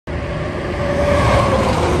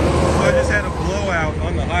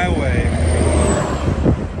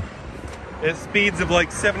at speeds of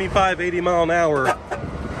like 75, 80 mile an hour.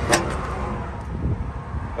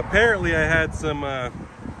 Apparently I had some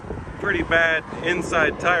pretty bad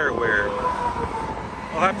inside tire wear.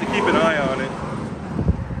 I'll have to keep an eye on it.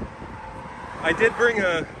 I did bring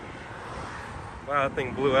a... Wow, that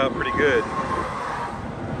thing blew out pretty good.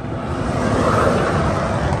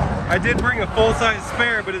 I did bring a full-size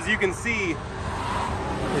spare, but as you can see,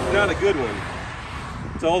 it's not a good one.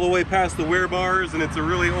 It's all the way past the wear bars, and it's a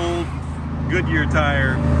really old Goodyear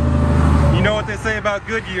tire. You know what they say about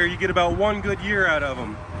Goodyear, you get about one good year out of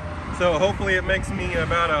them. So hopefully it makes me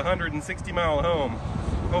about 160 mile home.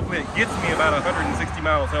 Hopefully it gets me about 160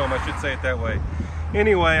 miles home, I should say it that way.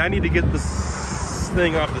 Anyway, I need to get this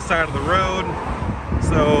thing off the side of the road,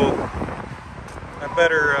 so I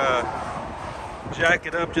better jack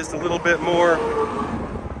it up just a little bit more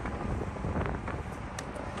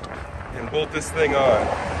and bolt this thing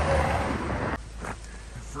on.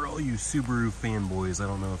 For all you Subaru fanboys, I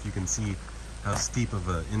don't know if you can see how steep of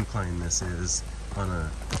an incline this is on a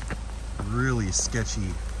really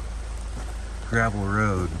sketchy gravel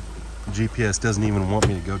road. GPS doesn't even want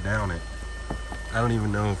me to go down it. I don't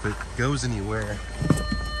even know if it goes anywhere.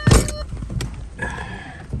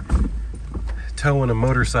 Towing a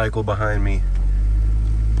motorcycle behind me,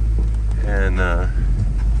 and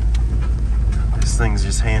this thing's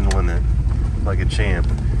just handling it like a champ.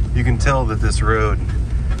 You can tell that this road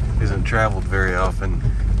isn't traveled very often.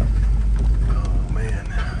 Oh man,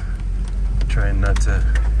 I'm trying not to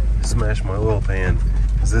smash my oil pan,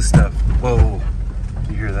 because this stuff, whoa,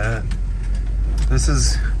 do you hear that? This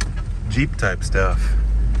is Jeep type stuff.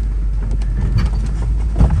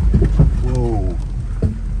 Whoa.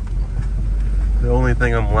 The only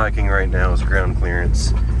thing I'm lacking right now is ground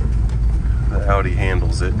clearance. The Audi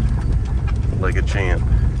handles it like a champ.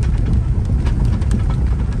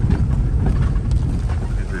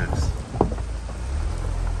 Look at this.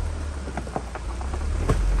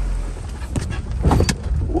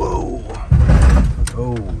 Whoa.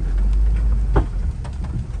 Oh.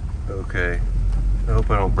 Okay. I hope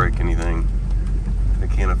I don't break anything. I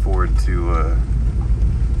can't afford to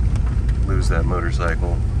lose that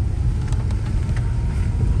motorcycle.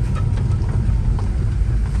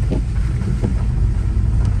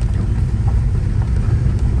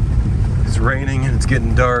 It's raining and it's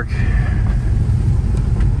getting dark.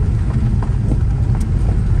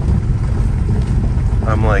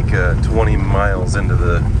 I'm like 20 miles into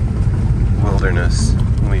the wilderness.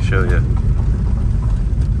 Let me show you.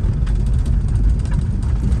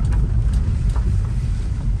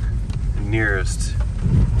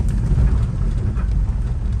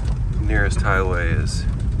 Nearest highway is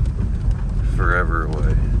forever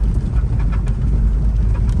away.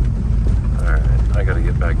 Alright, I gotta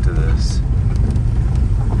get back to this.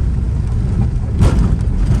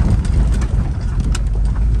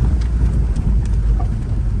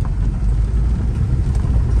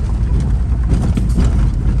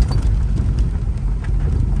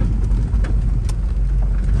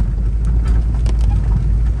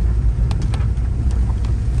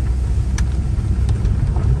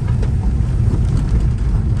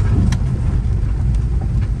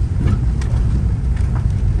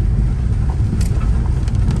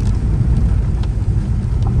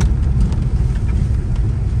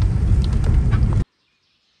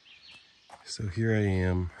 So here I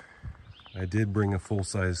am. I did bring a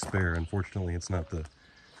full-size spare. Unfortunately, it's not the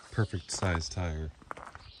perfect size tire,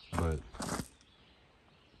 but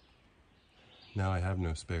now I have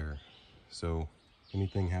no spare. So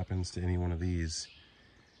anything happens to any one of these,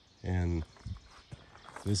 and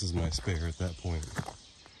this is my spare at that point.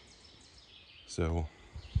 So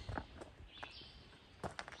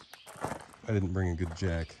I didn't bring a good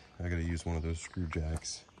jack. I gotta use one of those screw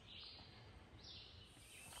jacks.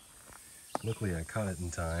 Luckily I caught it in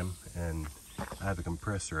time, and I have a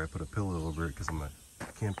compressor. I put a pillow over it because I'm at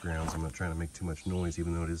campgrounds. I'm not trying to make too much noise,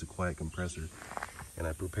 even though it is a quiet compressor. And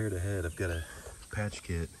I prepared ahead. I've got a patch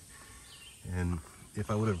kit, and if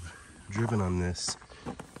I would have driven on this,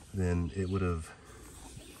 then it would have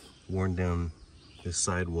worn down this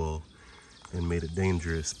sidewall and made it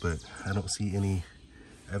dangerous, but I don't see any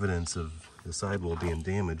evidence of the sidewall being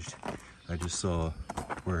damaged. I just saw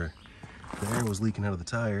where the air was leaking out of the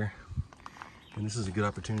tire. And this is a good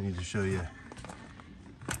opportunity to show you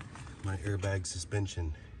my airbag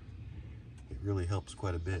suspension. It really helps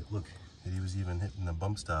quite a bit. Look, it was even hitting the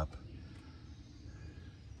bump stop.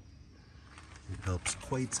 It helps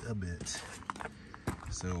quite a bit.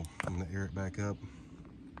 So I'm gonna air it back up.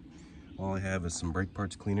 All I have is some brake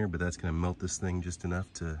parts cleaner, but that's gonna melt this thing just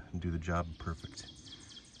enough to do the job perfect.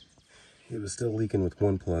 It was still leaking with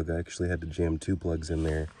one plug. I actually had to jam 2 plugs in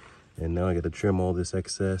there. And now I got to trim all this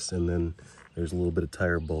excess, and then there's a little bit of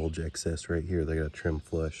tire bulge excess right here that I got to trim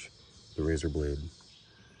flush the razor blade.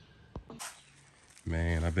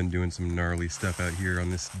 Man, I've been doing some gnarly stuff out here on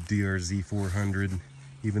this DRZ 400.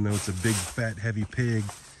 Even though it's a big, fat, heavy pig,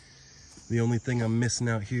 the only thing I'm missing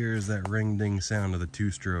out here is that ring-ding sound of the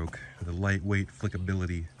two-stroke, the lightweight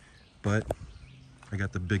flickability. But I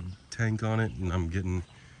got the big tank on it, and I'm getting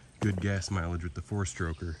good gas mileage with the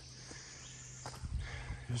four-stroker.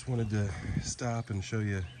 Just wanted to stop and show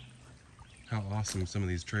you how awesome some of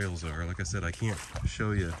these trails are. Like I said, I can't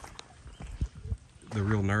show you the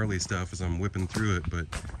real gnarly stuff as I'm whipping through it, but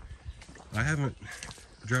I haven't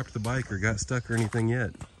dropped the bike or got stuck or anything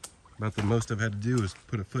yet. About the most I've had to do is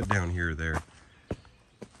put a foot down here or there.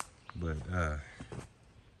 But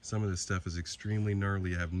some of this stuff is extremely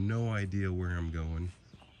gnarly. I have no idea where I'm going.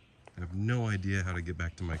 I have no idea how to get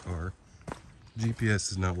back to my car.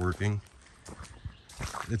 GPS is not working.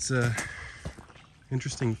 It's a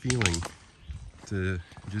interesting feeling to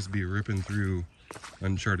just be ripping through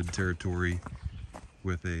uncharted territory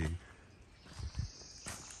with a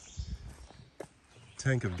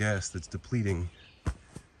tank of gas that's depleting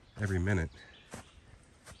every minute,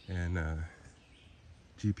 and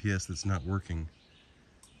GPS that's not working.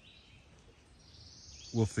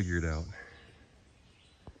 We'll figure it out.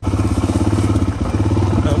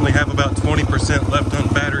 I only have about 20% left on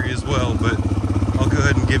battery as well, but I'll go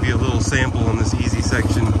ahead and give you a little sample in this easy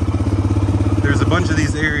section. There's a bunch of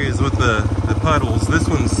these areas with the puddles. This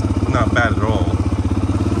one's not bad at all,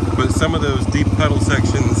 but some of those deep puddle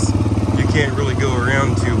sections you can't really go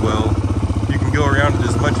around too well. You can go around it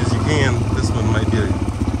as much as you can. This one might be a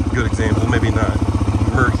good example, maybe not.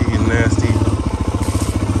 Murky and nasty.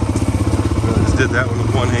 I just did that one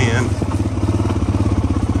with one hand.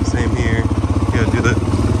 Same here. You gotta do the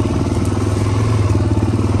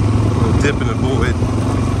little dip and avoid.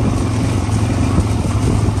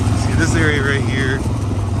 See, this area right here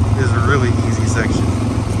is a really easy section.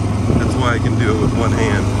 That's why I can do it with one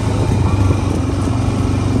hand.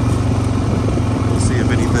 We'll see if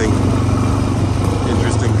anything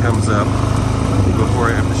interesting comes up before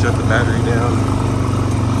I have to shut the battery down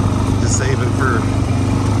to save it for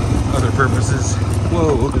other purposes.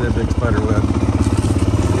 Whoa, look at that big spider web.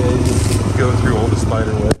 Yeah, you just go through all the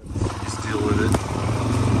spider web, just deal with it.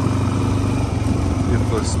 If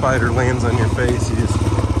a spider lands on your face, you just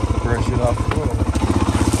brush it off.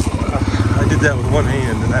 I did that with one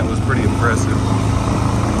hand, and that was pretty impressive.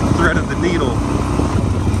 Thread of the needle.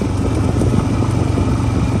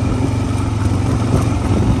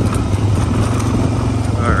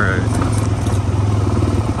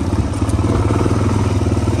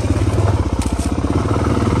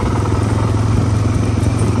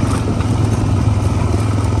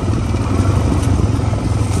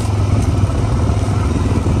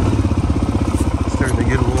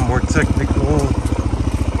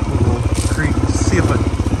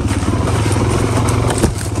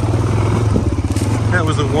 That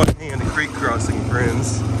was a one-hand creek crossing,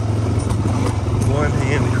 friends.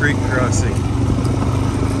 One-hand creek crossing.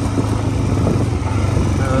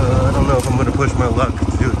 I don't know if I'm going to push my luck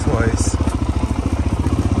to do it twice.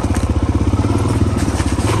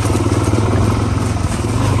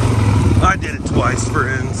 I did it twice,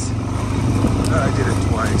 friends. I did it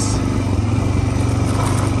twice.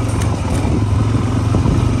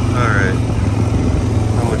 Alright.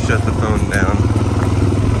 I'm going to shut the phone down.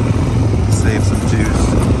 Save some juice.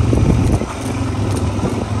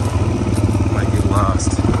 Might get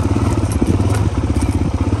lost.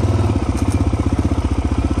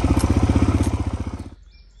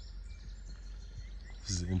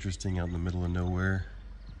 This is interesting out in the middle of nowhere.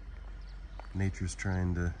 Nature's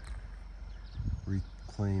trying to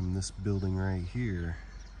reclaim this building right here.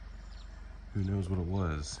 Who knows what it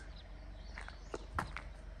was?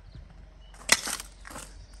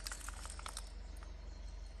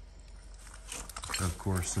 Of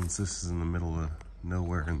course, since this is in the middle of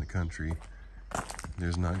nowhere in the country,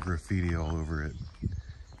 there's not graffiti all over it.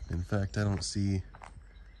 In fact, I don't see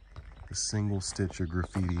a single stitch of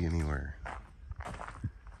graffiti anywhere.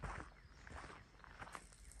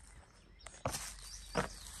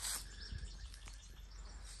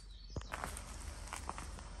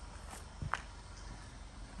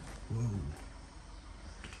 Whoa.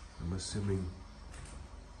 I'm assuming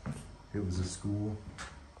it was a school.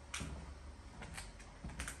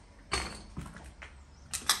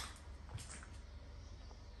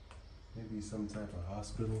 Maybe some type of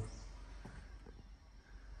hospital.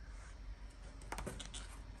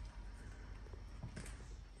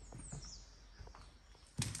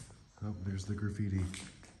 Oh, there's the graffiti.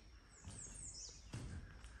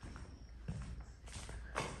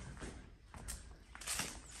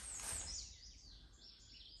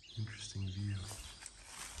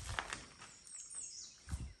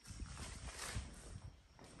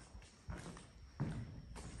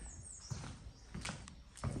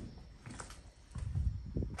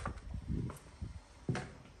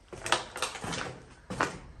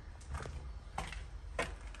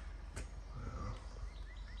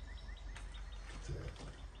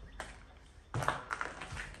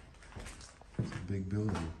 big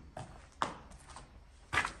building.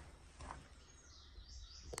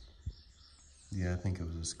 Yeah, I think it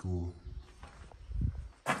was a school.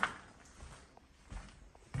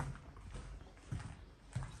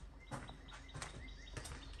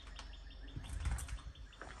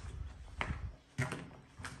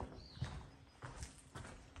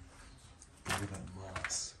 Look at that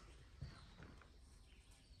moss.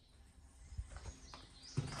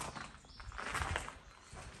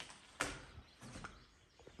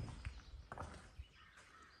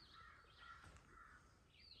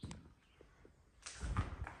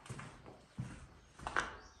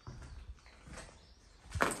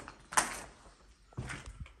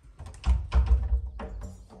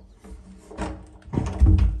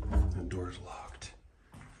 The door's locked.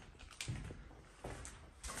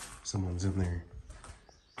 Someone's in there.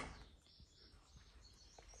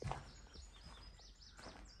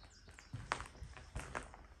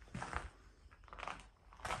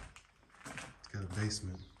 It's got a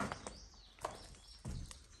basement.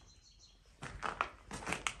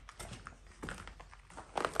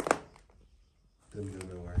 Doesn't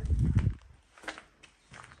go nowhere.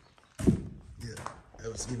 Yeah,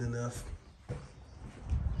 that was good enough.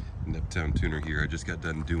 An uptown tuner here. I just got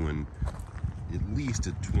done doing at least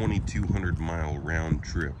a 2,200 mile round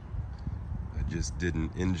trip. I just did an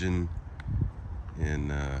engine in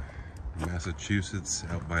Massachusetts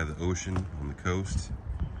out by the ocean on the coast.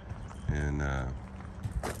 And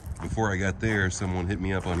before I got there, someone hit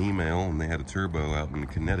me up on email and they had a turbo out in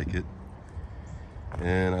Connecticut.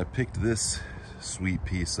 And I picked this sweet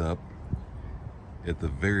piece up at the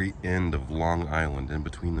very end of Long Island, in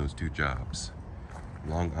between those two jobs.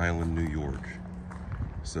 Long Island, New York.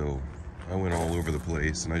 So I went all over the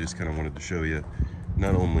place, and I just kind of wanted to show you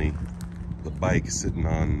not only the bike sitting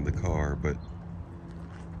on the car, but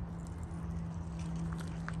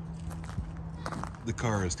the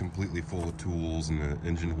car is completely full of tools, and the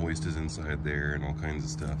engine hoist is inside there and all kinds of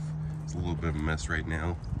stuff. It's a little bit of a mess right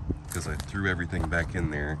now because I threw everything back in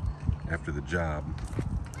there after the job.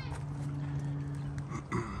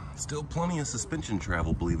 Still plenty of suspension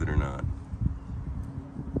travel, believe it or not.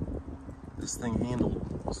 This thing handled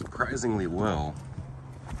surprisingly well.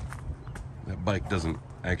 That bike doesn't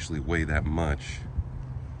actually weigh that much,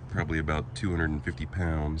 probably about 250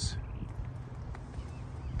 pounds,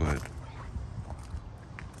 but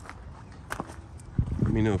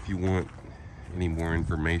let me know if you want any more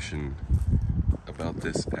information about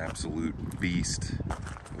this absolute beast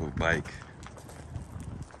of a bike.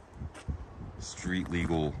 Street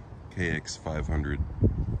legal KX 500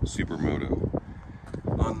 Supermoto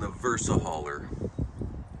on the Versa hauler.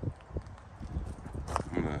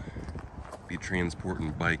 I'm gonna be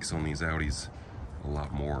transporting bikes on these Audis a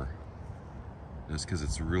lot more, just because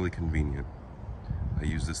it's really convenient. I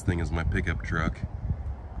use this thing as my pickup truck.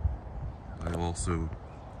 I also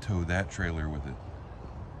tow that trailer with it.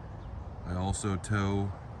 I also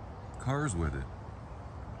tow cars with it.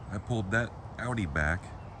 I pulled that Audi back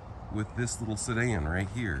with this little sedan right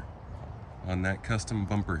here on that custom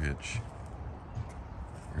bumper hitch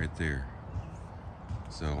right there.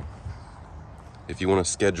 So if you want to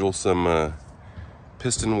schedule some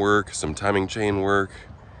piston work, some timing chain work,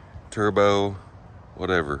 turbo,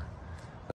 whatever,